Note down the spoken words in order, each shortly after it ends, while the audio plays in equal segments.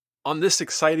On this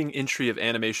exciting entry of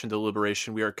Animation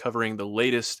Deliberation, we are covering the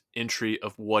latest entry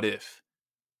of What If.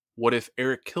 What if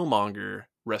Eric Killmonger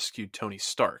rescued Tony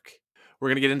Stark? We're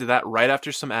going to get into that right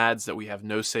after some ads that we have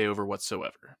no say over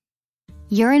whatsoever.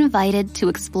 You're invited to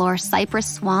explore cypress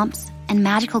swamps and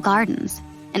magical gardens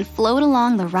and float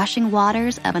along the rushing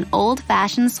waters of an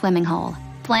old-fashioned swimming hole.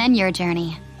 Plan your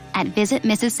journey at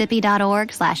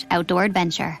visitmississippi.org/outdoor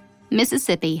adventure.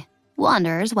 Mississippi.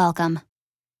 Wanderers welcome.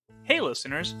 Hey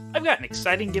listeners, I've got an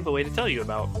exciting giveaway to tell you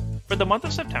about. For the month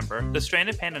of September, the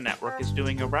Stranded Panda Network is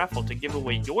doing a raffle to give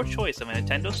away your choice of a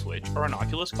Nintendo Switch or an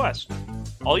Oculus Quest.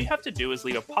 All you have to do is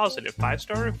leave a positive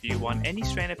 5-star review on any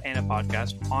Stranded Panda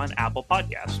podcast on Apple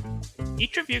Podcasts.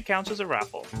 Each review counts as a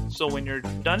raffle, so when you're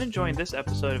done enjoying this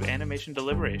episode of Animation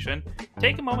Deliberation,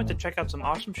 take a moment to check out some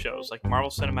awesome shows like Marvel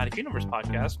Cinematic Universe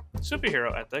Podcast,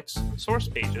 Superhero Ethics, Source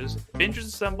Pages, Binges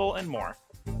Assemble, and more.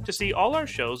 To see all our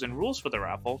shows and rules for the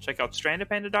raffle, check out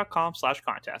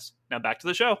strandedpanda.com/contest. Now back to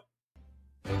the show.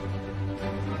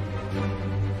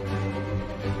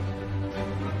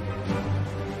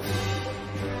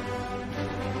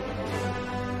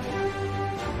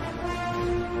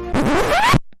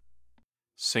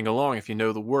 Sing along if you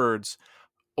know the words.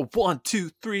 1, 2,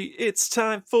 3, it's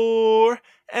time for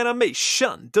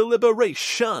Animation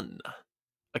Deliberation.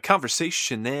 A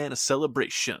conversation and a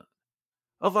celebration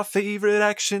of our favorite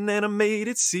action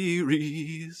animated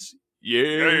series.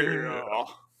 Yeah.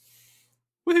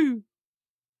 Woohoo.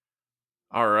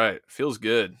 All right. Feels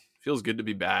good. Feels good to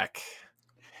be back.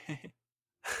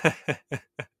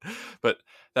 But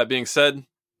that being said,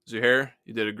 Zuhair,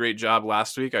 you did a great job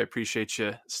last week. I appreciate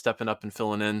you stepping up and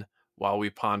filling in while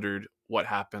we pondered what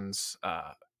happens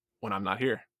when I'm not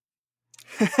here.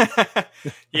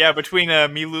 Yeah, between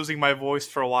me losing my voice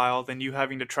for a while, then you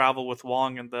having to travel with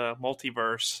Wong in the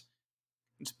multiverse.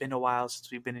 It's been a while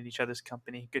since we've been in each other's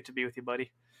company. Good to be with you,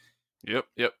 buddy. Yep.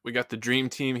 We got the dream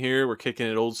team here. We're kicking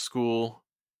it old school.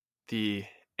 The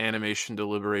Animation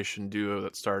Deliberation duo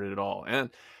that started it all. And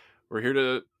we're here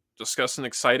to discuss an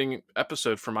exciting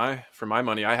episode for my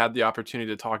money. I had the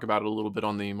opportunity to talk about it a little bit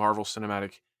on the Marvel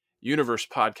Cinematic Universe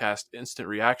podcast, Instant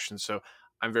Reaction. So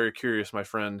I'm very curious, my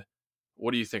friend.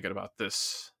 What are you thinking about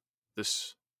this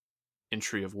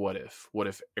entry of What If? What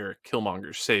if Eric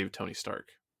Killmonger saved Tony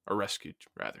Stark? Or rescued,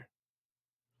 rather.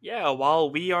 Yeah,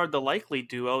 while we are the likely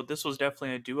duo, this was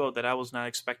definitely a duo that I was not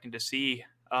expecting to see.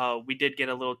 We did get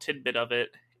a little tidbit of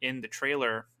it in the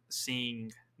trailer,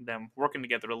 seeing them working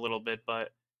together a little bit,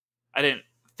 but I didn't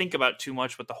think about too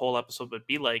much what the whole episode would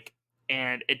be like,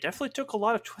 and it definitely took a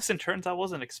lot of twists and turns I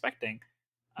wasn't expecting.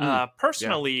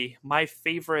 Personally, my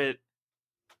favorite,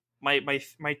 my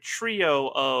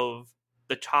trio of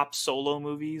the top solo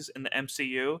movies in the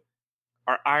MCU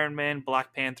are Iron Man,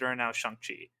 Black Panther, and now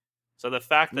Shang-Chi. So the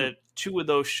fact that two of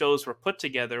those shows were put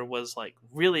together was like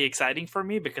really exciting for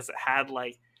me because it had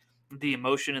like the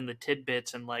emotion and the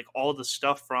tidbits and like all the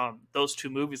stuff from those two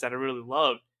movies that I really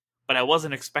loved. But I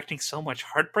wasn't expecting so much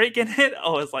heartbreak in it. I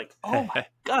was like, oh my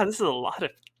God, this is a lot of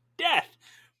death.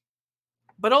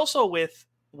 But also with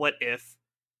What If,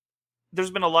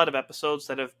 there's been a lot of episodes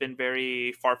that have been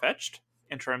very far-fetched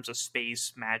in terms of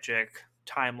space, magic,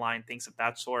 timeline, things of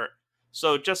that sort.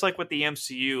 So just like with the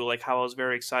MCU, like how I was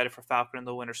very excited for Falcon and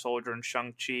the Winter Soldier and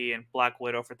Shang-Chi and Black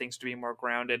Widow for things to be more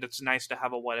grounded, it's nice to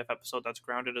have a What If episode that's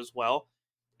grounded as well.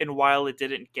 And while it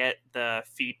didn't get the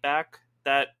feedback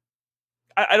that...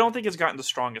 I don't think it's gotten the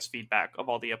strongest feedback of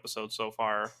all the episodes so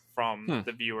far from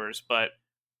the viewers, but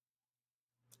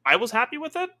I was happy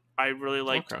with it. I really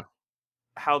liked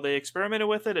how they experimented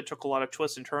with it. It took a lot of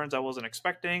twists and turns I wasn't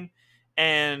expecting.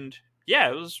 And... yeah,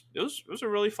 it was a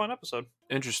really fun episode.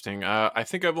 Interesting. I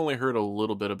think I've only heard a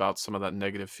little bit about some of that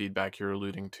negative feedback you're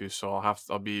alluding to, so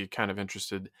I'll be kind of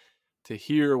interested to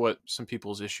hear what some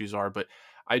people's issues are. But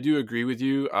I do agree with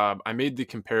you. I made the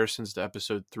comparisons to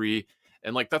episode 3,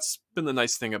 and like that's been the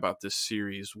nice thing about this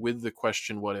series with the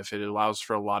question "What if?" It allows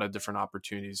for a lot of different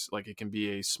opportunities. Like it can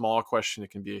be a small question,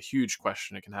 it can be a huge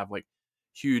question, it can have like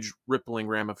huge rippling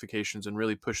ramifications and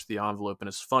really push the envelope. And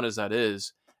as fun as that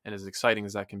is, and as exciting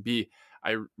as that can be,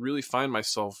 I really find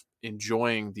myself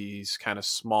enjoying these kind of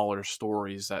smaller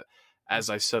stories that, as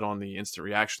I said on the Instant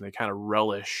Reaction, they kind of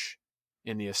relish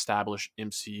in the established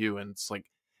MCU. And it's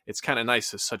like, it's kind of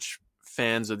nice as such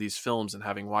fans of these films and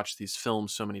having watched these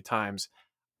films so many times,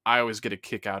 I always get a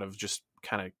kick out of just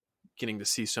kind of getting to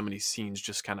see so many scenes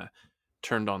just kind of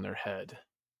turned on their head.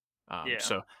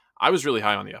 So I was really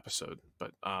high on the episode,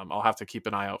 but I'll have to keep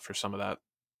an eye out for some of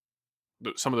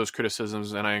those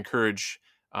criticisms. And I encourage,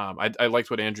 I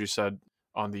liked what Andrew said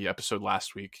on the episode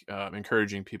last week,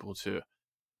 encouraging people to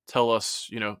tell us,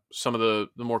 some of the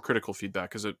more critical feedback,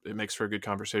 because it makes for a good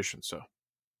conversation. So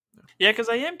Yeah, because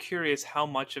I am curious how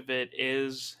much of it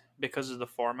is because of the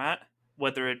format,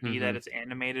 whether it be that hmm it's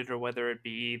animated or whether it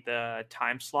be the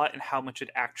time slot, and how much it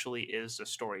actually is the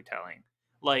storytelling.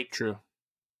 Like, true.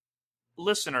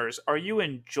 listeners, are you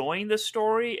enjoying the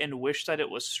story and wish that it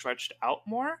was stretched out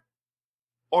more?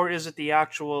 Or is it the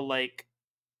actual, like,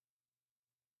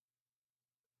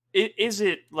 is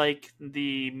it like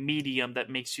the medium that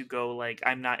makes you go, like,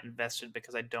 I'm not invested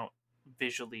because I don't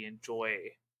visually enjoy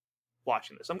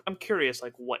watching this? I'm curious,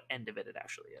 like, what end of it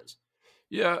actually is.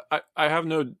 Yeah, I have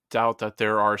no doubt that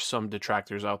there are some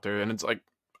detractors out there, and it's like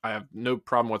I have no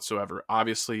problem whatsoever.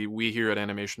 Obviously, we here at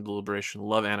Animation Deliberation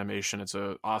love animation. It's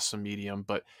a awesome medium,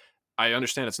 but I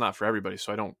understand it's not for everybody.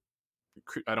 So I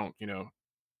don't,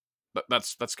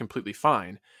 that's completely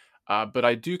fine. But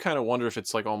I do kind of wonder if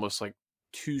it's like almost like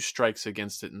two strikes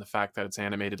against it in the fact that it's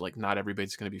animated. Like not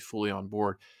everybody's going to be fully on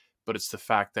board, but it's the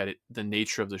fact that the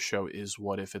nature of the show is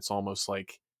what if it's almost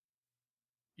like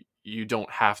you don't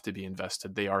have to be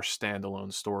invested. They are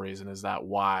standalone stories, and is that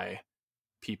why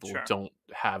people Sure. don't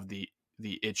have the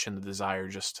itch and the desire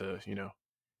just to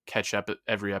catch up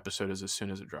every episode as soon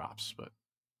as it drops? But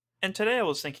And today I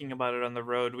was thinking about it on the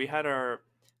road. We had our,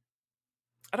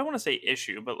 I don't want to say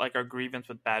issue, but like our grievance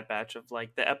with Bad Batch of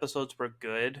like the episodes were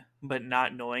good, but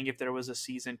not knowing if there was a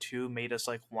season two made us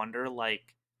like wonder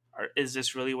like, is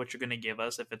this really what you're going to give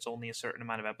us if it's only a certain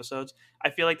amount of episodes?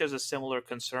 I feel like there's a similar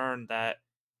concern that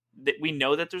we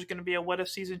know that there's going to be a what if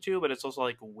season two, but it's also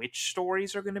like which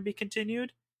stories are going to be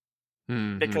continued,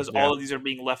 because yeah, all of these are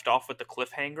being left off with the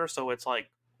cliffhanger. So it's like,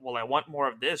 well, I want more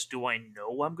of this. Do I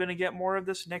know I'm going to get more of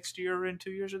this next year or in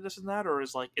 2 years or this and that? Or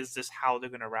is this how they're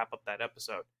going to wrap up that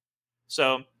episode?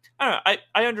 So I don't know.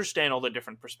 I understand all the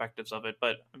different perspectives of it,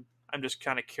 but I'm just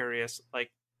kind of curious,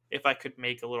 like, if I could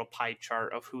make a little pie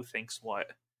chart of who thinks what,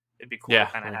 it'd be cool to yeah,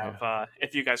 kind of yeah. have,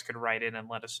 if you guys could write in and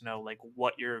let us know, like,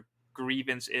 what your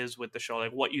grievance is with the show,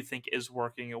 like, what you think is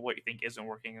working and what you think isn't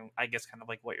working, and I guess kind of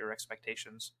like what your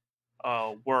expectations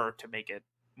were to make it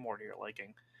more to your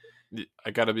liking.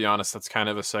 I got to be honest. That's kind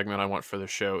of a segment I want for the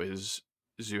show. Is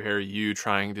Zuhair, you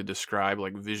trying to describe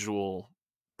like visual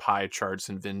pie charts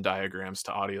and Venn diagrams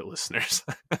to audio listeners?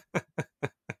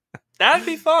 That'd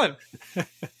be fun.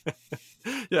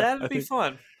 Yeah, That'd be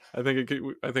fun. I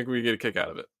think we get a kick out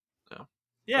of it. Yeah.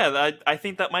 Yeah, I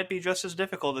think that might be just as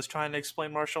difficult as trying to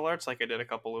explain martial arts like I did a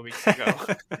couple of weeks ago.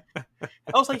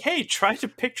 I was like, hey, try to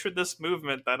picture this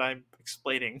movement that I'm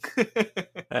explaining.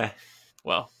 Eh,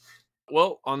 well,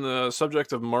 on the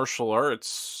subject of martial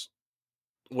arts,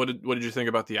 what did you think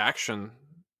about the action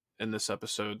in this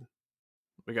episode?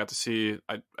 We got to see.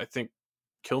 I think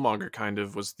Killmonger kind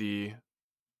of was the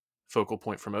focal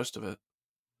point for most of it.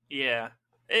 Yeah,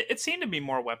 it seemed to be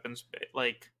more weapons,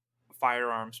 like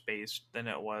firearms based than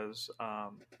it was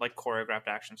like choreographed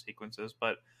action sequences.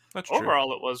 But That's true.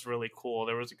 overall, it was really cool.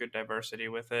 There was a good diversity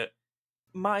with it.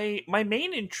 My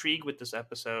main intrigue with this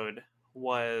episode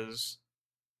was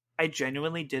I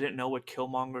genuinely didn't know what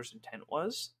Killmonger's intent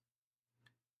was.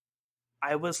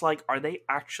 I was like, are they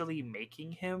actually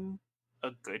making him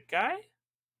a good guy?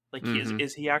 Like, is hmm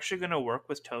is he actually going to work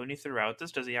with Tony throughout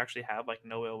this? Does he actually have like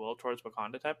no ill will towards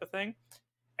Wakanda type of thing?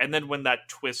 And then when that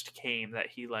twist came that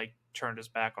he like turned his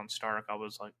back on Stark, I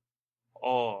was like,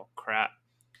 oh crap.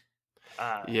 So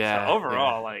Yeah, yeah,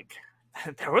 overall, like,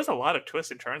 there was a lot of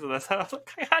twists and turns of this. I was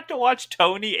like, I had to watch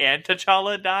Tony and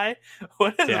T'Challa die.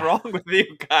 What is yeah. wrong with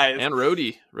you guys? And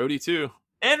Rhodey too.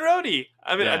 And Rhodey.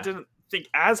 I mean, I Yeah. didn't think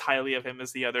as highly of him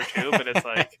as the other two, but it's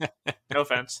like, no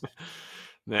offense.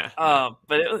 Nah.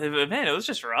 But man, it was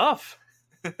just rough.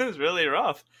 It was really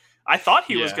rough. I thought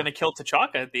he was Yeah. going to kill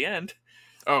T'Chaka at the end.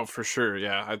 Oh, for sure.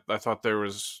 Yeah, I thought there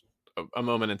was a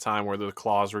moment in time where the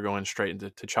claws were going straight into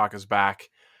T'Chaka's back.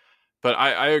 But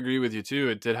I agree with you too.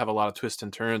 It did have a lot of twists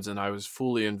and turns, and I was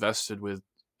fully invested with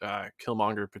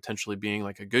Killmonger potentially being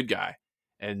like a good guy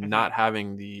and Hmm. not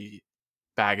having the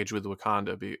baggage with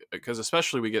Wakanda. Because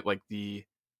especially we get like the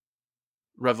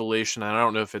revelation, and I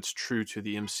don't know if it's true to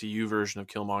the MCU version of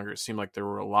Killmonger. It seemed like there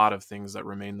were a lot of things that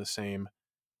remained the same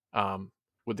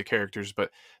with the characters, but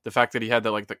the fact that he had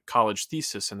that like the college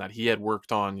thesis and that he had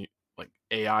worked on like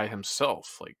AI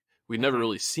himself, like we'd never Hmm.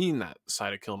 really seen that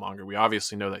side of Killmonger. We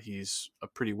obviously know that he's a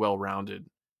pretty well-rounded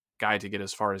guy to get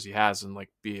as far as he has and like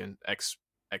be an ex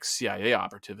CIA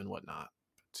operative and whatnot.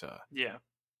 But Yeah.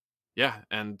 yeah,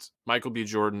 and Michael B.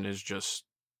 Jordan is just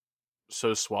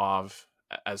so suave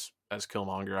as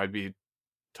Killmonger. I'd be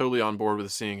totally on board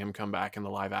with seeing him come back in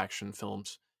the live action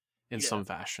films in Yeah. some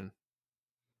fashion.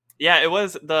 Yeah, it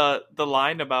was the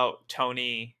line about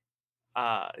Tony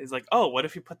He's like, oh, what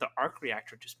if you put the arc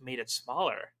reactor, just made it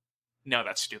smaller? No,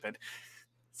 that's stupid.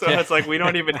 So Yeah. it's like we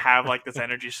don't even have like this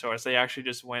energy source. They actually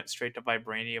just went straight to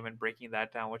vibranium and breaking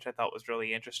that down, which I thought was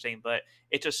really interesting. But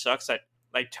it just sucks that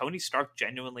like Tony Stark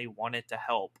genuinely wanted to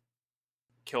help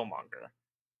Killmonger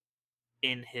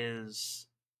in his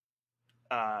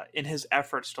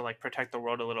efforts to like protect the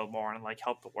world a little more and like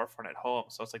help the war front at home.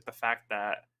 So it's like the fact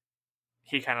that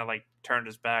he kind of like turned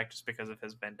his back just because of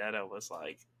his vendetta was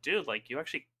like, dude, like you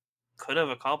actually could have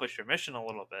accomplished your mission a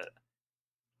little bit,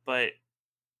 but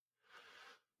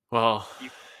Well, you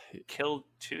killed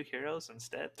three heroes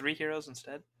instead.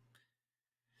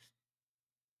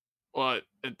 well,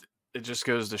 it just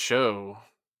goes to show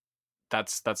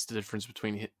that's the difference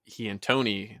between he and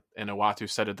Tony. And Uatu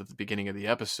said it at the beginning of the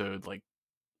episode. Like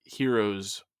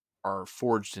heroes are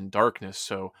forged in darkness.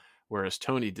 So whereas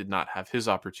Tony did not have his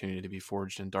opportunity to be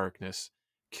forged in darkness,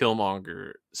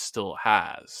 Killmonger still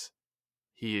has.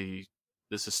 He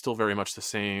This is still very much the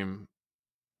same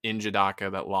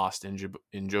Injidaka that lost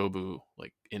Injobu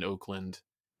like in Oakland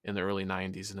in the early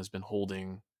 90s and has been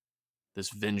holding this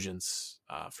vengeance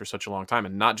for such a long time,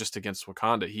 and not just against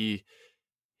Wakanda. He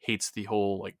hates the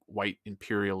whole like white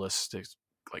imperialistic,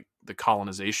 like the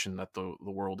colonization that the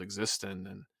world exists in,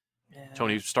 and Yeah.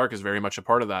 Tony Stark is very much a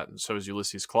part of that, and so is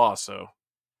Ulysses Claw. So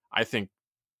I think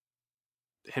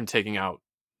him taking out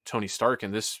Tony Stark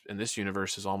in this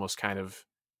universe is almost kind of,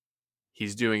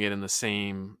 he's doing it in the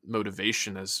same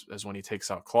motivation as when he takes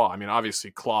out Claw. I mean,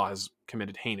 obviously Claw has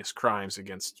committed heinous crimes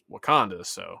against Wakanda,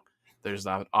 so there's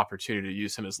that opportunity to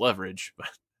use him as leverage. But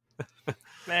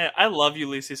Man, I love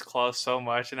Ulysses Claw so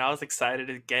much, and I was excited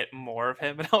to get more of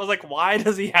him. And I was like, why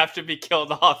does he have to be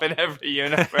killed off in every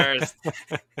universe?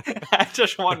 I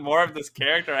just want more of this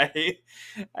character. I hate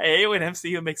when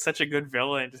MCU makes such a good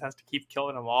villain and just has to keep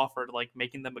killing him off or like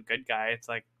making them a good guy. It's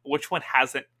like, which one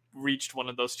hasn't reached one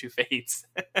of those two fates?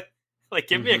 Like,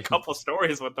 give me a couple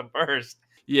stories with them first.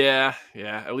 yeah,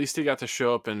 at least he got to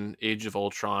show up in Age of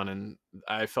Ultron, and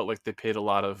I felt like they paid a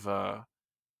lot of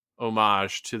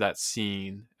homage to that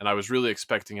scene, and I was really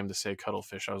expecting him to say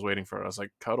cuttlefish. I was waiting for it. I was like,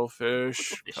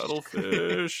 cuttlefish,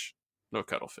 cuttlefish. No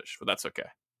cuttlefish, but that's okay.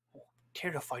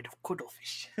 Terrified of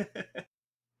cuttlefish.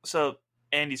 So,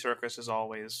 Andy Serkis is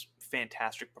always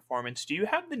fantastic performance. Do you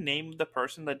have the name of the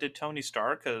person that did Tony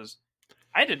Stark? Because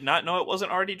I did not know it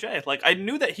wasn't RDJ. Like, I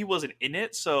knew that he wasn't in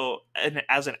it, so and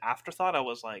as an afterthought, I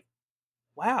was like,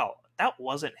 wow, that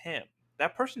wasn't him.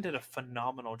 That person did a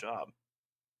phenomenal job.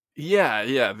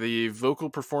 Yeah. The vocal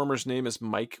performer's name is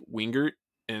Mike Wingert,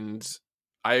 and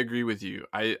I agree with you.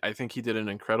 I think he did an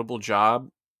incredible job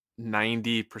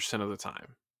 90% of the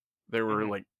time. There were Mm-hmm.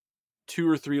 like two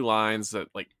or three lines that,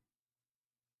 like,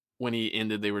 when he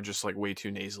ended, they were just like way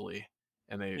too nasally,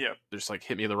 and they Yeah. just like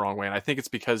hit me the wrong way. And I think it's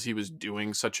because he was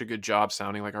doing such a good job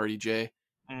sounding like RDJ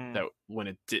Mm. that when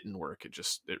it didn't work, it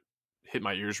hit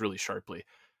my ears really sharply.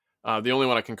 The only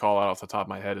one I can call out off the top of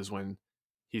my head is when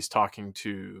he's talking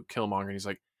to Killmonger, and he's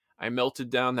like, "I melted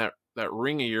down that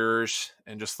ring of yours,"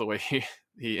 and just the way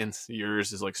he ends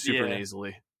yours is like super Yeah,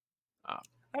 nasally. Uh,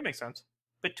 that makes sense.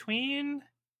 Between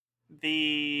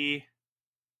the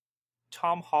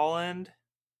Tom Holland,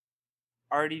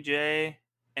 RDJ,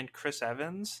 and Chris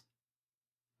Evans,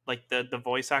 like the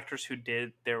voice actors who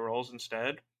did their roles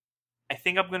instead, I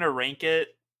think I'm gonna rank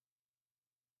it.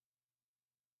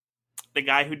 The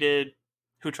guy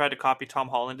who tried to copy Tom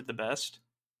Holland did the best.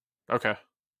 okay,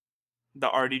 The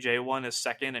RDJ one is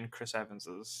second, and Chris Evans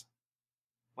is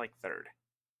like third.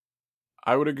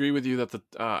 I would agree with you that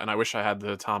and I wish I had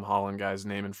the Tom Holland guy's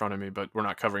name in front of me, but we're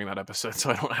not covering that episode,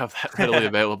 so I don't have that readily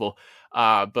available.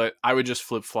 But I would just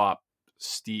flip flop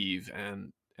Steve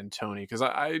and Tony, because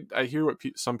I hear what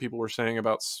some people were saying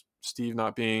about Steve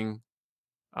not being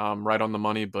right on the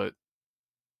money, but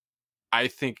I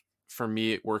think for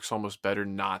me it works almost better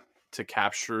not to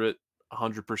capture it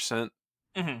 100%,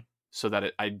 Mm-hmm. so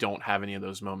that I don't have any of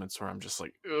those moments where I'm just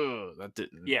like, ugh, that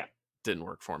Yeah, didn't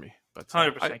work for me. But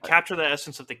 100%. Capture the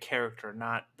essence of the character,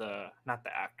 not the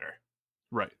actor.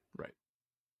 right.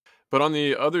 But on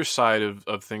the other side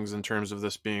of things, in terms of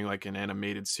this being like an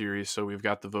animated series, so we've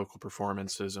got the vocal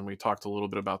performances, and we talked a little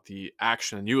bit about the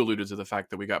action, and you alluded to the fact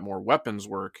that we got more weapons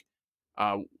work.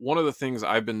 One of the things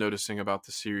I've been noticing about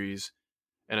the series,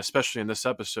 and especially in this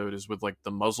episode, is with like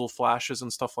the muzzle flashes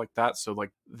and stuff like that. So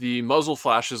like the muzzle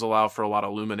flashes allow for a lot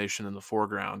of illumination in the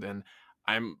foreground, and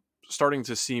I'm starting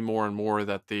to see more and more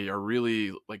that they are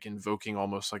really like invoking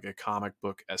almost like a comic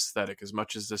book aesthetic. As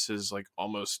much as this is like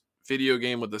almost video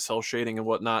game with the cell shading and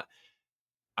whatnot,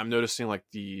 I'm noticing like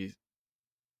the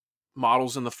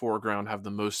models in the foreground have the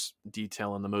most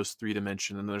detail and the most three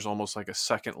dimension, and there's almost like a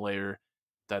second layer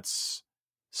that's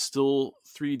still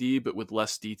 3D but with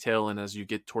less detail, and as you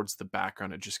get towards the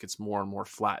background it just gets more and more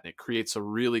flat, and it creates a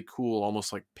really cool,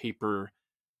 almost like paper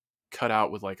cut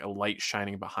out with like a light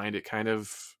shining behind it kind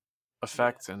of Yeah.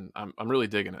 effect, and I'm really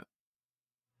digging it.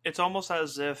 It's almost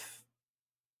as if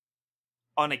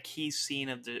on a key scene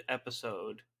of the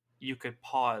episode, you could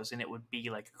pause and it would be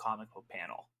like a comic book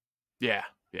panel. Yeah,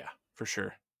 yeah, for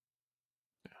sure.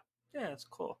 Yeah, it's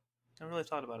cool. I really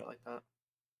thought about it like that.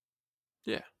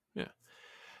 Yeah, yeah.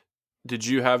 Did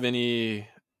you have any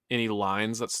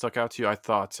lines that stuck out to you? I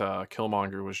thought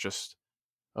Killmonger was just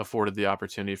afforded the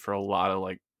opportunity for a lot of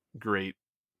like great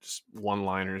just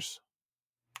one-liners.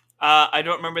 I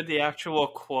don't remember the actual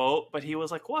quote, but he was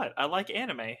like, "What? I like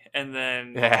anime." And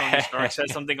then Tony Stark Yeah. said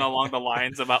something along the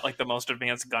lines about like the most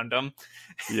advanced Gundam.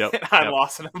 Yep, And I yep.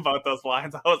 lost it about those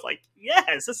lines. I was like,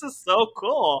 "Yes, this is so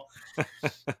cool."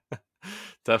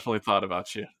 Definitely thought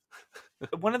about you.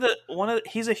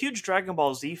 He's a huge Dragon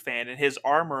Ball Z fan, and his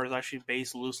armor is actually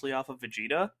based loosely off of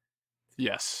Vegeta.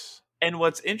 Yes. And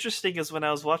what's interesting is when I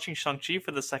was watching Shang-Chi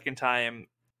for the second time,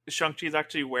 Shang-Chi is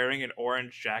actually wearing an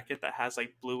orange jacket that has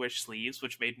like bluish sleeves,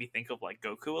 which made me think of like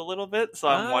Goku a little bit. So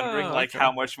I'm wondering Ah, like okay.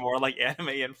 how much more like anime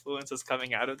influence is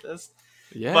coming out of this.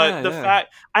 Yeah, But the yeah.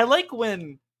 fact I like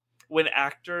when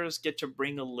actors get to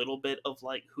bring a little bit of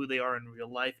like who they are in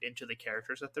real life into the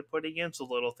characters that they're putting in. So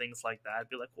little things like that. I'd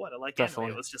be like, what? I like anime. It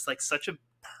Definitely. was just like such a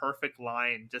perfect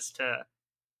line just to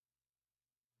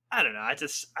I don't know.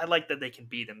 I like that they can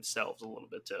be themselves a little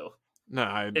bit too. No,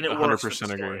 I And it works for the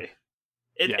 100% agree. story.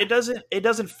 It Yeah. it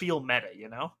doesn't feel meta, you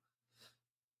know?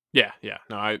 Yeah, yeah.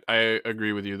 No, I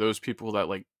agree with you. Those people that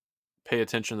like pay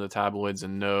attention to the tabloids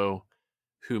and know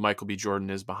who Michael B. Jordan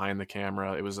is behind the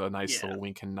camera, it was a nice Yeah. little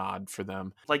wink and nod for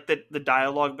them. Like the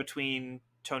dialogue between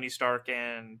Tony Stark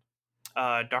and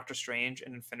Doctor Strange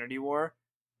in Infinity War,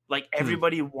 like Hmm.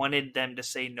 everybody wanted them to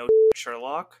say no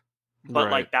Sherlock, but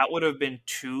Right. like that would have been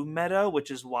too meta, which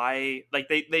is why like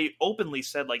they openly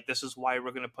said like this is why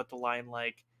we're gonna put the line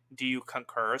like do you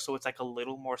concur? So it's like a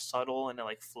little more subtle and it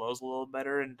like flows a little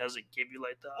better and doesn't give you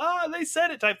like the they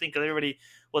said it type thing because everybody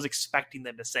was expecting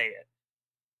them to say it.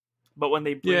 But when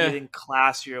they bring it Yeah. in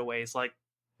classier ways, like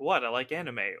what I like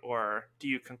anime or do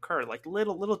you concur? Like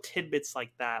little tidbits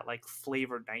like that, like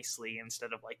flavored nicely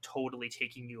instead of like totally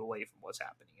taking you away from what's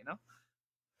happening. You know?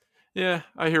 Yeah,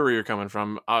 I hear where you're coming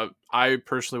from. I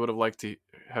personally would have liked to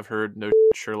have heard no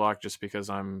Sherlock just because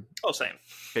I'm Oh, same.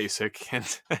 basic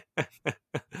and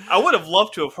I would have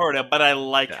loved to have heard it, but I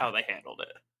like yeah, how they handled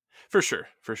it. for sure,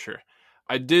 for sure.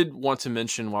 I did want to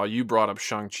mention while you brought up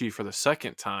Shang-Chi for the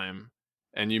second time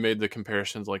and you made the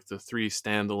comparisons like the three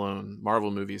standalone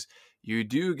Marvel movies, you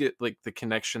do get like the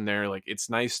connection there. Like it's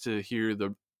nice to hear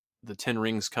the Ten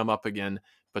Rings come up again,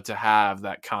 but to have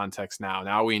that context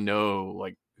now we know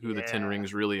like who the Ten Yeah.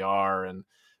 Rings really are, and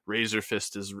Razor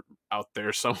Fist is out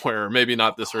there somewhere. Maybe Oh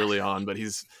not this god. early on, but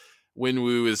he's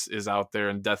Winwu is out there,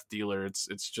 and Death Dealer. It's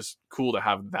just cool to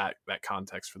have that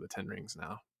context for the Ten Rings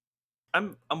now.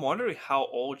 I'm wondering how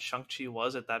old Shang-Chi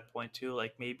was at that point too.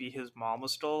 Like maybe his mom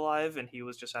was still alive and he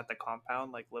was just at the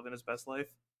compound, like living his best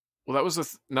life. Well, that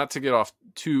was not to get off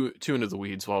too into the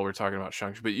weeds while we're talking about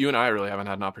Shang-Chi, but you and I really haven't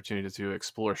had an opportunity to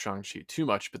explore Shang-Chi too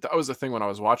much. But that was the thing when I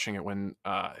was watching it, when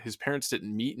his parents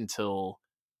didn't meet until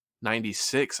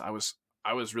 '96. I was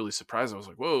really surprised. I was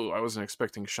like, whoa, I wasn't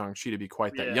expecting Shang-Chi to be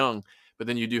quite that Yeah. young. But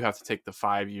then you do have to take the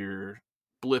 5-year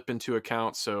blip into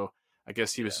account. So I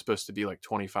guess he was Yeah. supposed to be like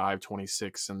 25,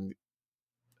 26, and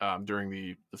during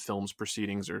the film's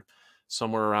proceedings or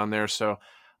somewhere around there. So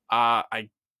I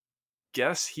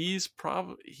guess he's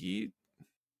probably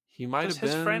he might Because have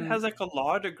his friend been. has like a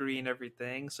law degree and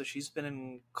everything, so she's been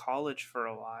in college for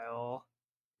a while.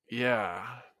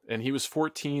 Yeah, and he was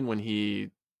 14 when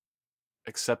he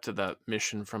accepted that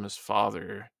mission from his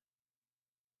father.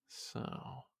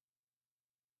 So,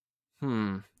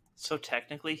 hmm. So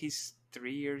technically he's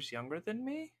 3 years younger than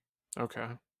me? Okay.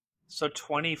 So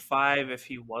 25 if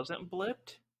he wasn't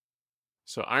blipped?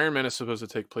 So Iron Man is supposed to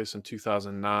take place in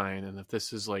 2009, and if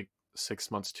this is like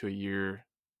 6 months to a year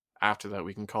after that,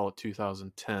 we can call it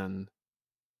 2010.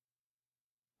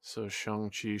 So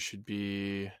Shang-Chi should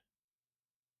be,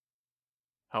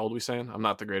 how old are we saying? I'm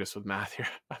not the greatest with math here.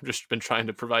 I've just been trying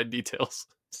to provide details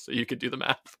so you could do the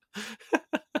math.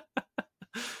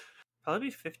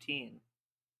 Probably 15.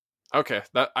 Okay,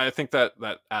 that I think that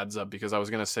adds up, because I was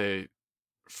gonna say,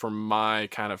 for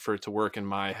it to work in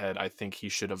my head, I think he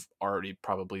should have already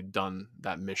probably done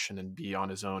that mission and be on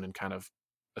his own and kind of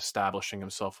establishing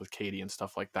himself with Katie and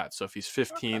stuff like that. So if he's Okay.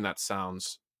 15, that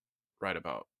sounds right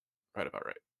about right.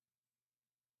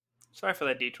 Sorry for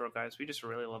that detour, guys. We just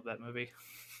really love that movie.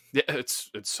 Yeah, it's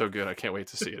so good. I can't wait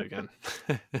to see it again.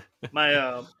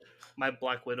 My my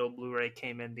Black Widow Blu-ray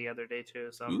came in the other day too,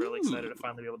 so I'm really excited Ooh, to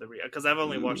finally be able to read because I've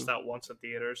only watched ooh. that once in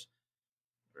theaters.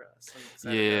 So I'm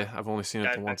excited to Yeah, I've only seen it the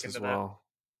dive back once as into that. well.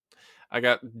 I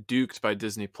got duked by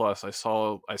Disney Plus. I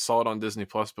saw it on Disney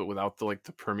Plus, but without the like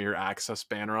the premiere access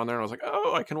banner on there. And I was like,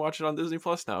 oh, I can watch it on Disney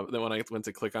Plus now. But then when I went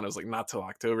to click on it, it was like not till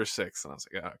October 6th, and I was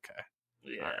like, oh, okay,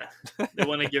 all Yeah, they right,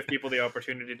 want to give people the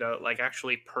opportunity to like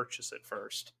actually purchase it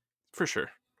first. for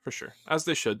sure, for sure, as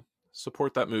they should.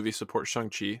 Support that movie, support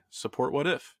Shang-Chi, support What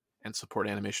If, and support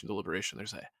Animation Deliberation.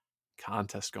 There's a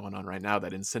contest going on right now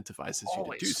that incentivizes you to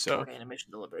Always do so. support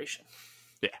animation deliberation.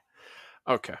 Yeah.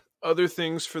 Okay. Other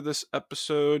things for this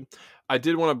episode, I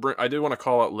did want to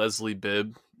call out Leslie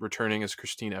Bibb returning as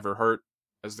Christine Everhart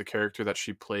as the character that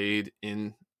she played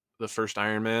in the first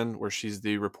Iron Man, where she's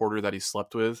the reporter that he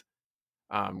slept with.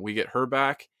 We get her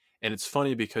back, and it's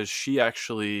funny because she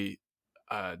actually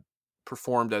uh,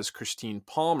 performed as Christine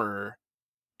Palmer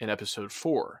in episode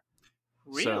 4.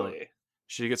 So Really,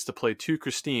 she gets to play two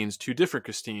Christines, two different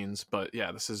Christines, but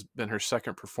yeah, this has been her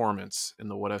second performance in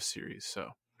the What If series. So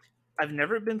I've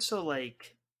never been so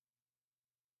like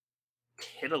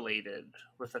titillated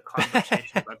with a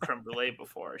conversation about creme brulee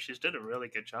before. She's did a really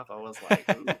good job. I was like,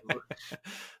 ooh.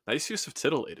 nice use of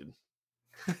titillated.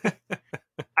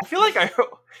 I feel like I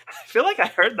feel like I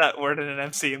heard that word in an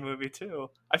MCU movie too.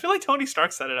 I feel like Tony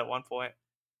Stark said it at one point.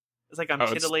 It's like I'm Oh,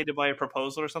 it's. titillated by a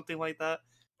proposal or something like that.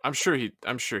 I'm sure he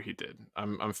did.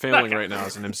 I'm failing Okay. right now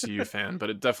as an MCU fan, but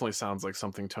it definitely sounds like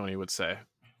something Tony would say.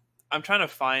 I'm trying to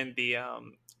find the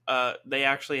they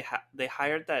actually they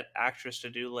hired that actress to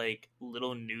do like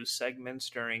little news segments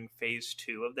during phase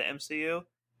 2 of the MCU.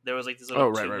 There was like these little Oh,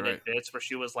 right, 2 minute right. bits where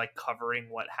she was like covering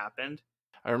what happened.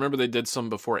 I remember they did some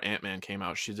before Ant-Man came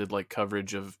out. She did like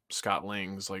coverage of Scott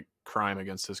Lang's like crime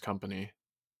against his company.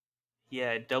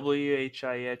 Yeah,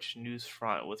 WHIH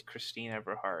Newsfront with Christine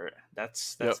Everhart. Yep.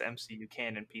 That's MCU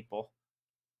canon, people.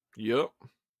 Yep.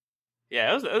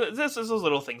 Yeah, this is those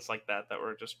little things like that that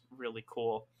were just really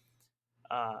cool.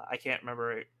 I can't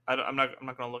remember. I'm not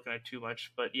going to look at it too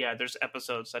much, but yeah, there's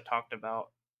episodes that talked about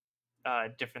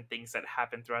different things that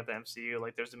happen throughout the MCU.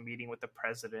 Like there's a meeting with the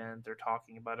president. They're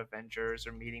talking about Avengers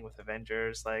or meeting with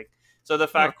Avengers. Like so, the Oh,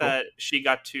 fact cool. that she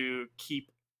got to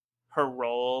keep her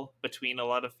role between a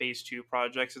lot of phase 2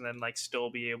 projects and then like still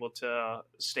be able to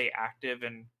stay active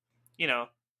and you know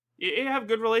you have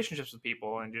good relationships with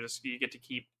people and you get to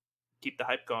keep the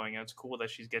hype going, and it's cool that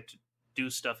she's get to do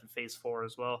stuff in phase 4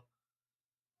 as well.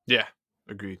 Yeah.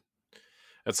 Agreed.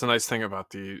 That's the nice thing about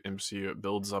the MCU. It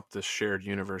builds up this shared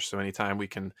universe. So anytime we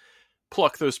can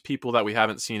pluck those people that we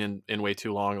haven't seen in way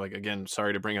too long, like again,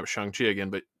 sorry to bring up Shang-Chi again,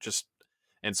 but just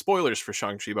and spoilers for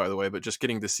Shang-Chi, by the way, but just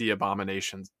getting to see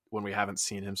Abomination when we haven't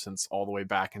seen him since all the way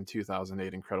back in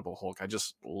 2008 Incredible Hulk. I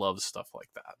just love stuff like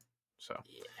that. So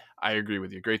Yeah. I agree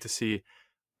with you. Great to see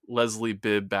Leslie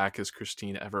Bibb back as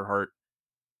Christine Everhart.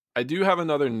 I do have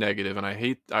another negative, and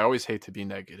I always hate to be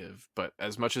negative, but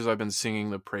as much as I've been singing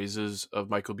the praises of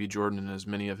Michael B. Jordan and as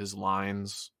many of his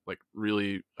lines like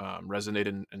really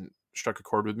resonated and struck a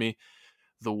chord with me,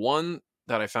 the one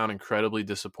that I found incredibly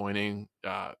disappointing,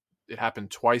 it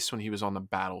happened twice when he was on the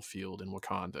battlefield in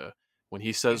Wakanda. When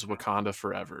he says Mhm. Wakanda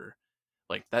forever,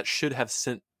 like that should have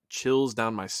sent chills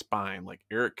down my spine. Like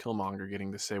Eric Killmonger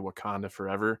getting to say Wakanda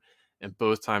forever, and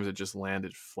both times it just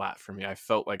landed flat for me. I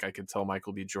felt like I could tell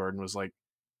Michael B. Jordan was like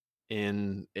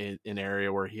in an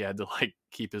area where he had to like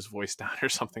keep his voice down or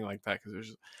something like that because it was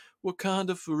just,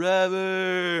 Wakanda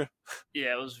forever.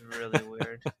 Yeah, it was really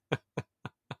weird.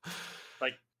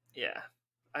 Like, yeah,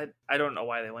 I don't know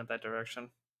why they went that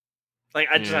direction. Like,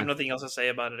 I just have Yeah, nothing else to say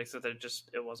about it except that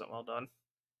it wasn't well done.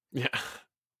 yeah.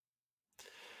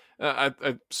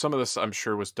 Some of this I'm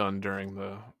sure was done during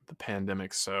the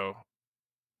pandemic, so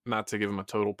not to give him a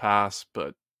total pass,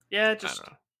 but Yeah, I don't just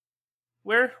know.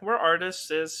 we're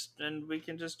artists, is and we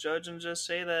can just judge and just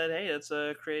say that hey, it's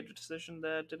a creative decision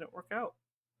that didn't work out.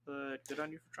 But good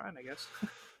on you for trying, I guess.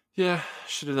 Yeah,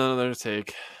 should have done another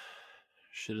take.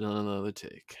 Should have done another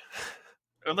take.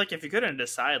 Or like if you couldn't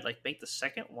decide, like make the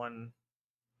second one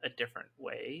a different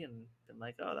way and been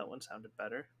like, oh, that one sounded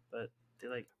better. But they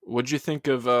like What'd you think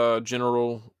of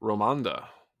General Romanda?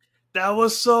 that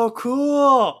was so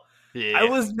cool. I Yeah.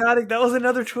 was not. That was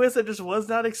another twist I just was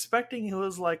not expecting. He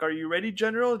was like, "Are you ready,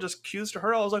 General?" Just cues to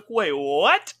her. I was like, "Wait,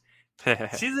 what?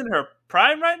 She's in her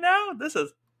prime right now. This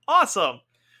is awesome."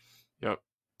 Yep.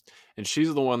 And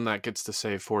she's the one that gets to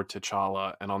say for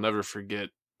T'Challa, and I'll never forget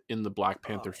in the Black Oh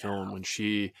Panther yeah. film when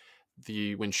she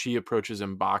approaches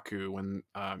M'Baku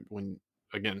when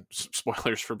again,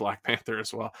 spoilers for Black Panther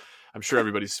as well. I'm sure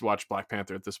everybody's watched Black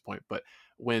Panther at this point, but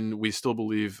when we still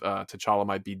believe T'Challa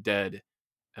might be dead,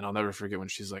 and I'll never forget when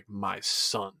she's like, "My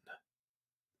son,"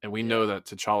 and we know Yeah. that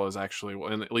T'Challa is actually,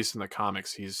 well, and at least in the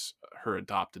comics, he's her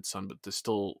adopted son. But to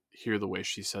still hear the way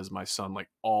she says "my son," like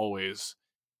always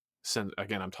send,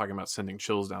 again, I'm talking about sending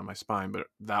chills down my spine, but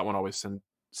that one always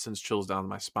sends chills down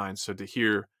my spine. So to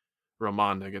hear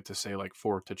Ramonda get to say like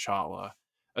for T'Challa, Yeah.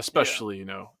 especially,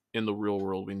 in the real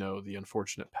world, we know the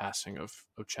unfortunate passing of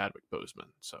Chadwick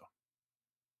Boseman. So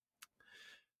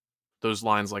those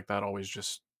lines like that always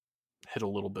just hit a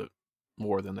little bit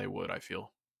more than they would, I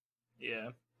feel. Yeah.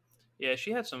 Yeah,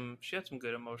 she had some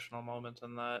good emotional moments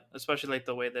in that, especially like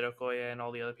the way that Okoye and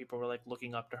all the other people were like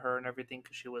looking up to her and everything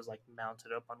because she was like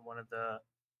mounted up on one of the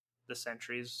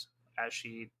sentries as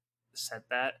she said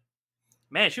that.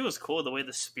 Man, she was cool the way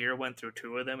the spear went through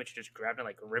two of them and she just grabbed it and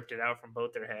like ripped it out from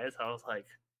both their heads. I was like,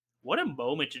 what a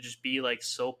moment to just be like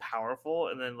so powerful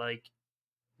and then like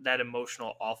that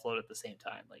emotional offload at the same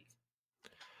time. Like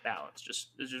balance. Just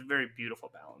it's just very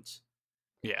beautiful balance.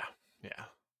 Yeah, yeah.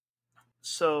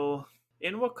 So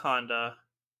in Wakanda,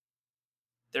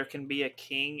 there can be a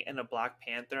king and a Black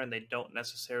Panther, and they don't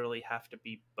necessarily have to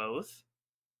be both.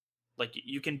 Like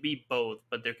you can be both,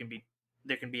 but there can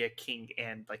be a king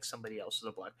and like somebody else is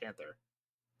a Black Panther.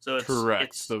 So Correct.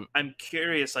 it's I'm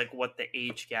curious like what the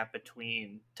age gap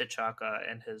between T'Chaka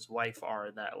and his wife are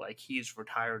that like he's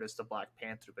retired as the Black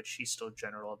Panther, but she's still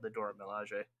General of the Dora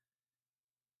Milaje.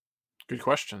 Good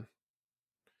question.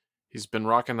 He's been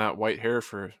rocking that white hair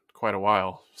for quite a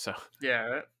while, so.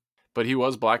 Yeah. But he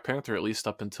was Black Panther at least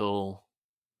up until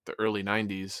the early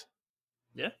 '90s.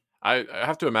 Yeah. I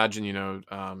have to imagine,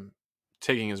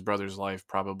 taking his brother's life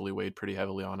probably weighed pretty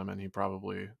heavily on him, and he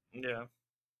probably Yeah.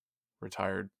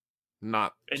 retired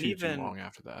not And too even long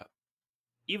after that.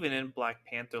 even in Black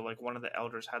Panther, like one of the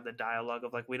elders had the dialogue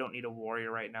of like, we don't need a warrior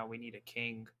right now, we need a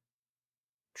king.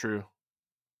 True.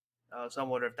 So I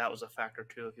wonder if that was a factor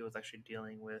too, if he was actually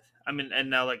dealing with. I mean, and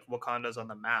now like Wakanda's on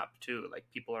the map too. Like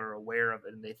people are aware of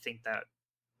it, and they think that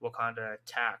Wakanda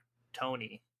attacked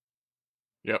Tony.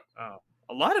 Yep. Um,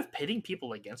 a lot of pitting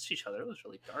people against each other. It was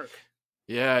really dark.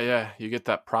 Yeah, yeah. You get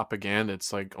that propaganda.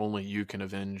 It's like only you can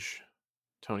avenge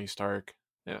Tony Stark.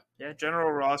 Yeah. Yeah,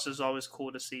 General Ross is always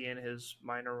cool to see in his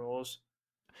minor roles.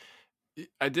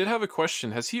 I did have a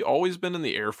question. Has he always been in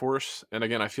the Air Force? And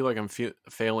again, I feel like I'm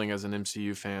failing as an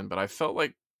MCU fan, but I felt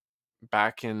like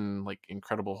back in like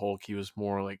Incredible Hulk, he was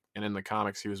more like, and in the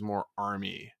comics, he was more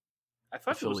Army I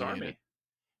thought he was affiliated. Army.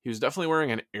 He was definitely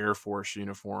wearing an Air Force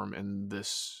uniform in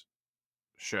this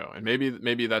show, and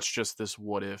maybe that's just this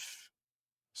what if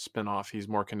spinoff. He's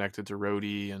more connected to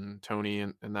Rhodey and Tony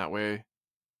in that way.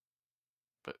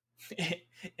 But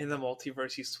In the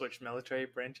multiverse, he switched military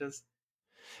branches.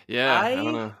 yeah, I don't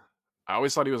I know. I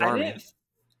always thought he was I Army. didn't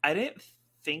I didn't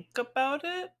think about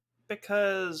it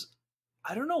because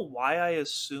I don't know why I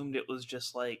assumed it was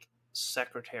just like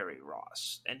Secretary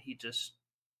Ross and he just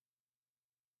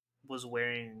was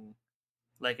wearing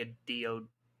like a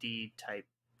DOD type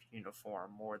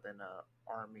uniform more than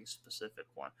a army specific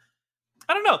one.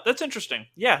 I don't know. That's interesting.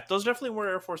 Yeah, those definitely were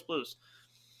Air Force Blues.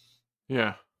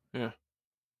 Yeah, yeah.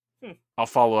 Hmm. I'll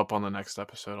follow up on the next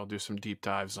episode. I'll do some deep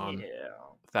dives on Yeah.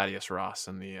 Thaddeus Ross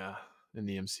in the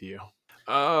MCU.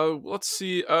 Let's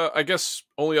see. I guess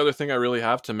only other thing I really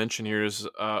have to mention here is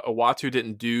Owatu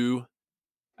didn't do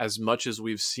as much as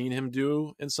we've seen him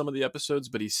do in some of the episodes,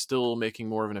 but he's still making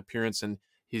more of an appearance, and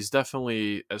he's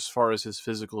definitely, as far as his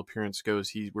physical appearance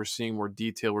goes, we're seeing more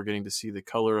detail. We're getting to see the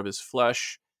color of his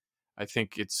flesh. I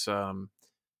think it's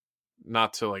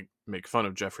not to like make fun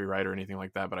of Jeffrey Wright or anything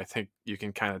like that, but I think you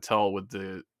can kind of tell with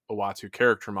the Owatu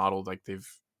character model, like they've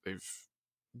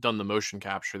done the motion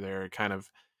capture there. It kind of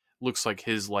looks like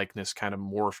his likeness kind of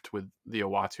morphed with the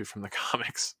Owatu from the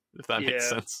comics, if that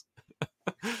makes Yeah. sense.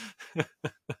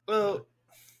 Well,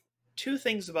 two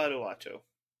things about Uatu.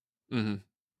 Mm-hmm.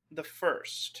 The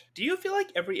first, do you feel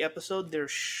like every episode they're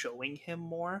showing him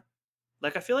more?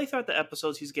 Like, I feel like throughout the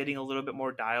episodes he's getting a little bit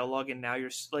more dialogue, and now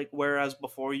you're like, whereas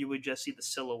before you would just see the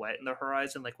silhouette in the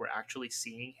horizon, like we're actually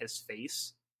seeing his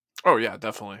face. Oh yeah,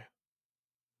 definitely.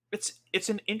 It's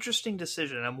an interesting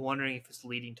decision, and I'm wondering if it's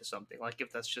leading to something. Like,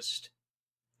 if that's just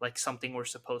like something we're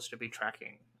supposed to be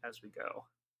tracking as we go.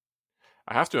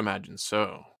 I have to imagine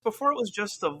so. Before it was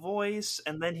just the voice,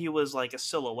 and then he was like a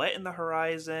silhouette in the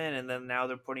horizon, and then now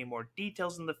they're putting more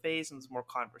details in the face and there's more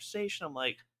conversation. I'm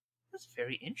like, that's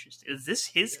very interesting. Is this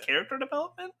his character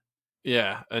development?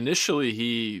 Yeah, initially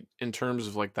he, in terms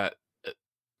of like that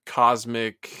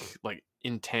cosmic, like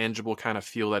intangible kind of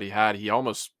feel that he had, he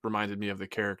almost reminded me of the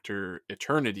character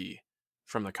Eternity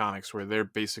from the comics, where they're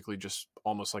basically just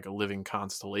almost like a living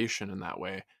constellation in that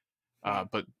way. Hmm.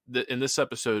 But in this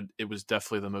episode, it was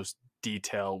definitely the most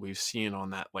detail we've seen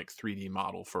on that like 3D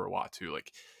model for Uatu.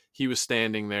 Like he was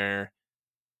standing there,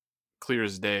 clear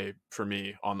as day for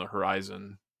me on the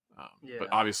horizon. But Yeah.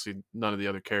 obviously, none of the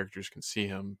other characters can see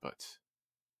him. But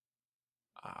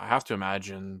I have to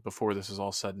imagine before this is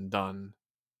all said and done,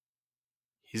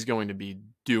 he's going to be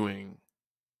doing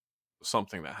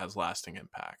something that has lasting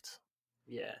impact.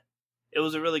 Yeah. It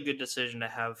was a really good decision to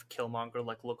have Killmonger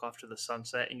like look off to the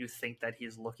sunset, and you think that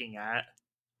he's looking at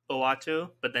Uatu,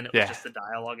 but then it was Yeah. just the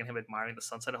dialogue and him admiring the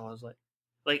sunset. And I was like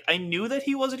I knew that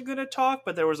he wasn't going to talk,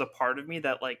 but there was a part of me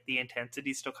that like the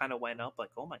intensity still kind of went up. Like,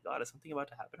 oh my god, is something about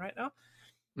to happen right now?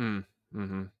 Mm.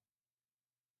 Mm-hmm.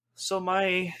 So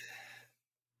my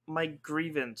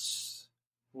grievance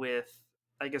with,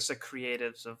 I guess, the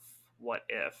creatives of What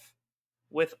If,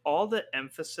 with all the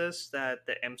emphasis that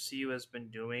the MCU has been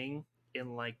doing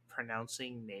in like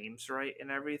pronouncing names right and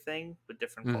everything with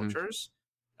different Mm-hmm. cultures,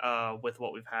 with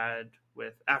what we've had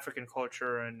with African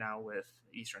culture and now with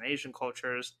Eastern Asian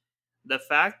cultures, the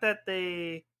fact that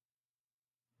they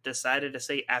decided to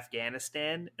say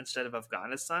Afghanistan instead of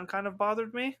Afghanistan kind of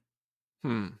bothered me.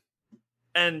 Hmm.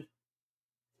 And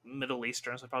Middle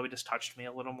Easterns probably just touched me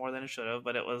a little more than it should have,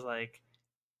 but it was like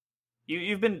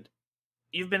you've been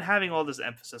having all this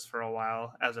emphasis for a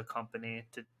while as a company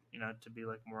to, to be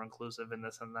like more inclusive in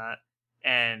this and that,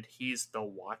 and he's the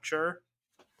watcher.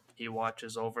 He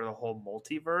watches over the whole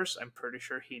multiverse. I'm pretty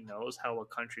sure he knows how a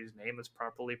country's name is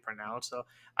properly pronounced, so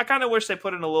I kind of wish they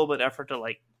put in a little bit of effort to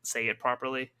like say it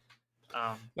properly.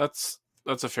 That's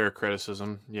that's a fair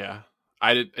criticism. Yeah,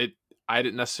 I did it. I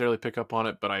didn't necessarily pick up on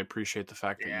it, but I appreciate the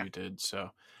fact that Yeah. you did. So,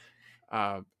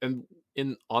 and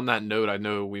in on that note, I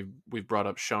know we've brought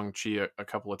up Shang Chi a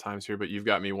couple of times here, but you've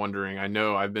got me wondering. I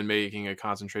know I've been making a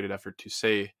concentrated effort to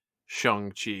say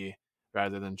Shang Chi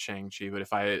rather than Shang Chi, but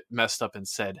if I messed up and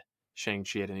said Shang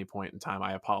Chi at any point in time,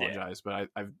 I Yeah. apologize. But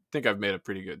I think I've made a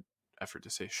pretty good effort to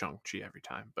say Shang Chi every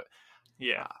time. But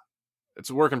Yeah. uh, it's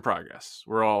a work in progress.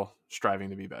 We're all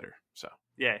striving to be better. So.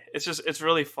 Yeah, it's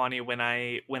really funny when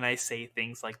I say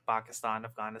things like Pakistan,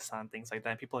 Afghanistan, things like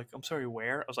that. And people are like, I'm sorry,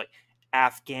 where? I was like,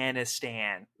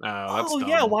 Afghanistan. Oh, that's Oh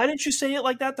yeah, dumb. why didn't you say it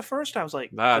like that the first time? I was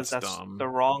like, because That's that's the dumb.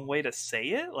 wrong way to say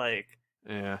it. Like,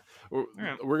 Yeah, we're,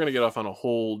 yeah, we're gonna get off on a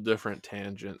whole different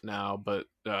tangent now, but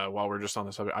while we're just on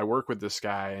the subject, I work with this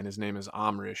guy, and his name is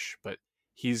Amrish, but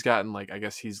he's gotten like I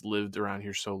guess he's lived around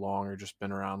here so long, or just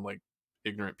been around like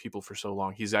ignorant people for so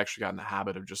long. He's actually gotten the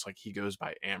habit of just like he goes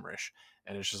by Amrish,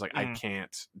 and it's just like I mm,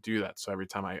 can't do that. So every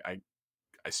time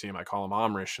I see him, I call him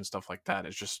Amrish and stuff like that.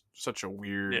 It's just such a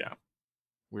yeah,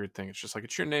 weird thing. It's just like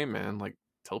it's your name, man. Like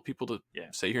tell people to yeah,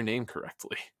 say your name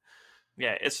correctly.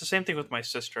 yeah. It's the same thing with my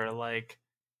sister. Like,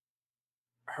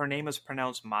 her name is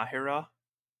pronounced Mahira,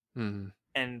 Hmm.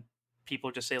 and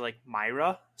people just say like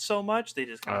Myra so much they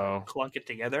just kind of Oh, clunk it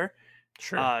together.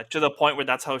 sure. To the point where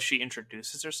that's how she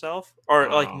introduces herself, or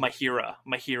like Oh. Mahira.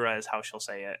 Mahira is how she'll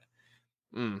say it.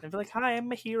 Mm. And be like, "Hi, I'm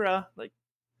Mahira." Like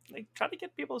try to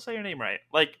get people to say your name right.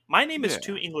 Like my name is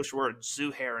two Yeah. English words,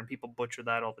 Zuhair, and people butcher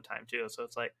that all the time too. So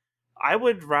it's like I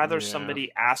would rather Yeah.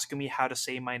 somebody ask me how to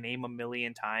say my name a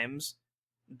million times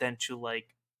than to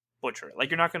like butcher it. Like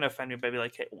you're not going to offend me by be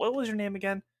like, "Hey, what was your name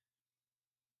again?"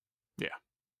 Yeah.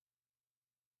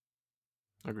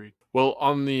 Agreed. Well,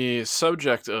 on the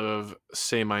subject of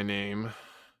say my name,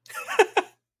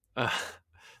 uh,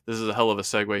 this is a hell of a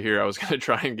segue here. I was going to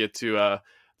try and get to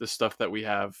the stuff that we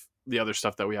have, the other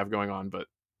stuff that we have going on, but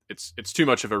it's too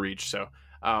much of a reach. So,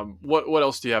 what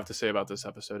else do you have to say about this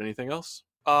episode? Anything else?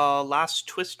 Last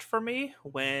twist for me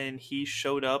when he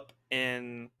showed up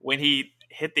in when he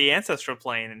hit the ancestor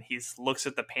plane and he looks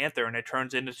at the panther and it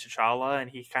turns into T'Challa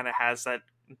and he kind of has that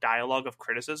dialogue of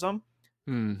criticism.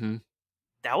 Mm-hmm.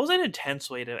 That was an intense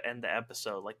way to end the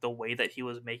episode. Like the way that he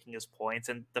was making his points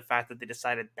and the fact that they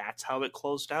decided that's how it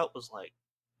closed out was like,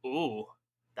 ooh,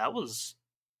 that was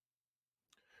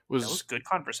that was Was good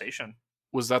conversation.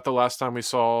 was that the last time we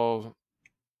saw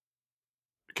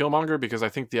Killmonger? Because I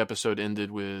think the episode ended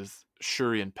with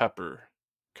Shuri and Pepper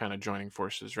kind of joining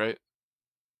forces, right?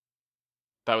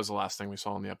 That was the last thing we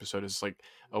saw in the episode. Is like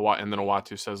and then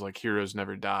Awatu says like heroes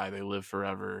never die; they live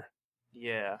forever,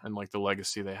 Yeah, and like the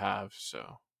legacy they have.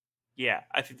 So yeah,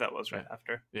 I think that was right yeah,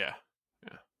 after. yeah,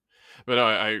 yeah. But no,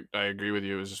 I agree with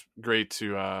you. It was great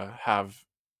to have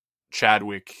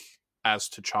Chadwick as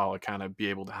T'Challa kind of be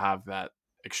able to have that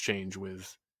exchange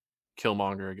with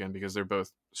Killmonger again because they're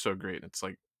both so great. It's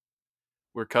like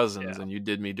we're cousins, Yeah, and you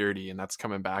did me dirty, and that's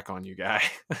coming back on you, guy.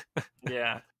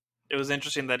 yeah. It was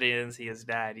interesting that he didn't see his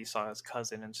dad. He saw his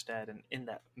cousin instead, and in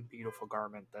that beautiful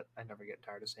garment that I never get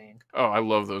tired of seeing. Oh, I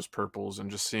love those purples, and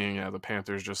just seeing the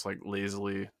Panthers just like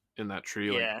lazily in that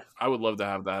tree. Like, Yeah. I would love to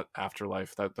have that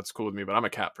afterlife. That's cool with me, but I'm a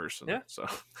cat person. Yeah. So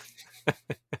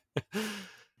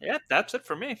Yeah, that's it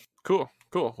for me. Cool.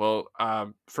 Well,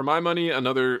 for my money,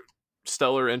 another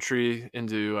stellar entry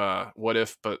into What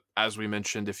If. But as we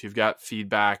mentioned, if you've got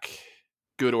feedback,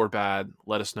 good or bad,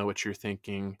 let us know what you're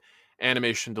thinking.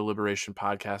 Animation Deliberation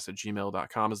Podcast at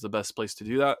gmail.com is the best place to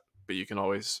do that. But you can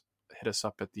always hit us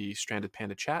up at the Stranded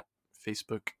Panda Chat,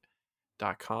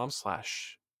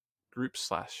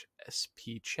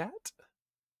 facebook.com/group/SPChat.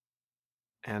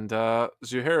 And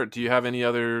Zuhair, do you have any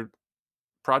other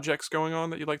projects going on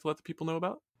that you'd like to let the people know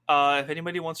about? If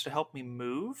anybody wants to help me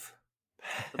move,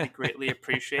 that'd be greatly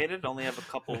appreciated. Only have a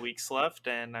couple weeks left,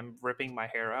 and I'm ripping my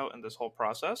hair out in this whole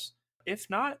process. If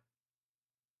not,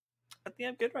 I think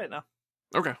I'm good right now.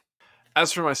 Okay.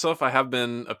 As for myself, I have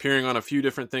been appearing on a few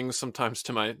different things, sometimes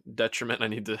to my detriment. I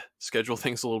need to schedule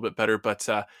things a little bit better. But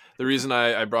the reason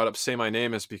I brought up Say My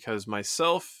Name is because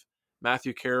myself,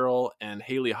 Matthew Carroll, and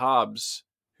Haley Hobbs,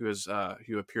 who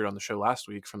appeared on the show last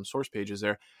week from Source Pages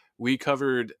there, we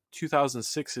covered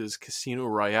 2006's Casino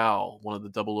Royale, one of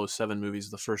the 007 movies,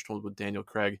 the first one with Daniel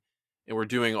Craig. And we're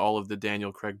doing all of the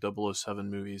Daniel Craig 007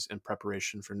 movies in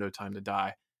preparation for No Time to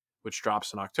Die, which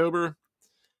drops in October.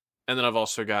 And then I've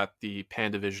also got the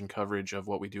Pandavision coverage of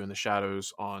What We Do in the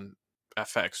Shadows on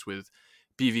FX with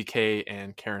BVK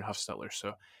and Karen Huffstetler.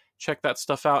 So check that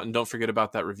stuff out. And don't forget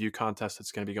about that review contest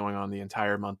that's going to be going on the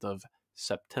entire month of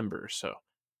September. So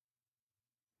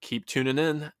keep tuning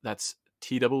in. That's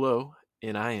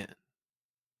TOONIN.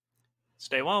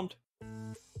 Stay warmed.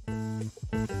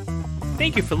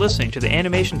 Thank you for listening to the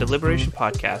Animation Deliberation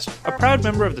Podcast, a proud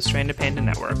member of the Stranded Panda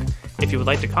Network. If you would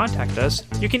like to contact us,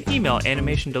 you can email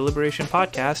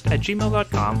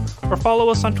animationdeliberationpodcast@gmail.com or follow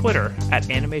us on Twitter at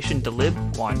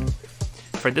animationdelib1.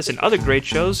 For this and other great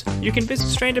shows, you can visit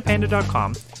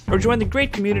strandedpanda.com or join the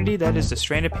great community that is the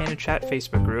Stranded Panda Chat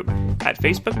Facebook group at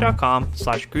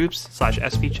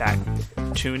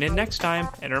facebook.com/groups/spchat. Tune in next time,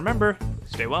 and remember,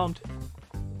 stay whelmed.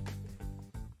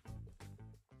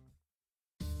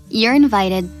 You're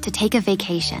invited to take a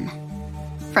vacation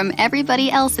from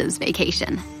everybody else's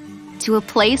vacation to a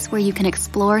place where you can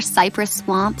explore cypress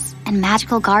swamps and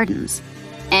magical gardens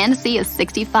and see a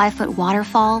 65-foot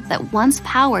waterfall that once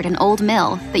powered an old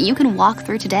mill that you can walk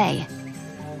through today.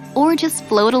 Or just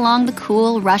float along the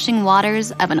cool, rushing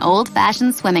waters of an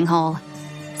old-fashioned swimming hole.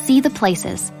 See the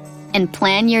places and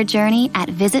plan your journey at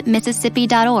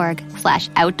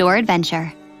visitmississippi.org/outdoor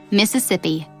adventure.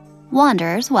 Mississippi.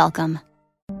 Wanderers welcome.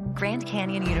 Grand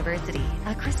Canyon University,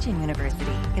 a Christian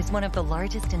university, is one of the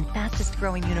largest and fastest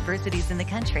growing universities in the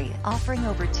country, offering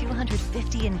over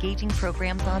 250 engaging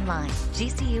programs online.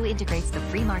 GCU integrates the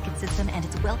free market system and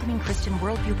its welcoming Christian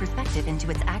worldview perspective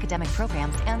into its academic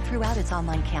programs and throughout its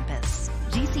online campus.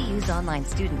 GCU's online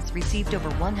students received over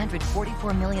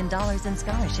 $144 million in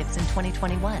scholarships in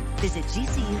 2021. Visit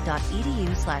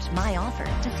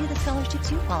gcu.edu/myoffer to see the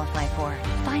scholarships you qualify for.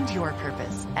 Find your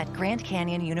purpose at Grand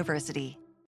Canyon University.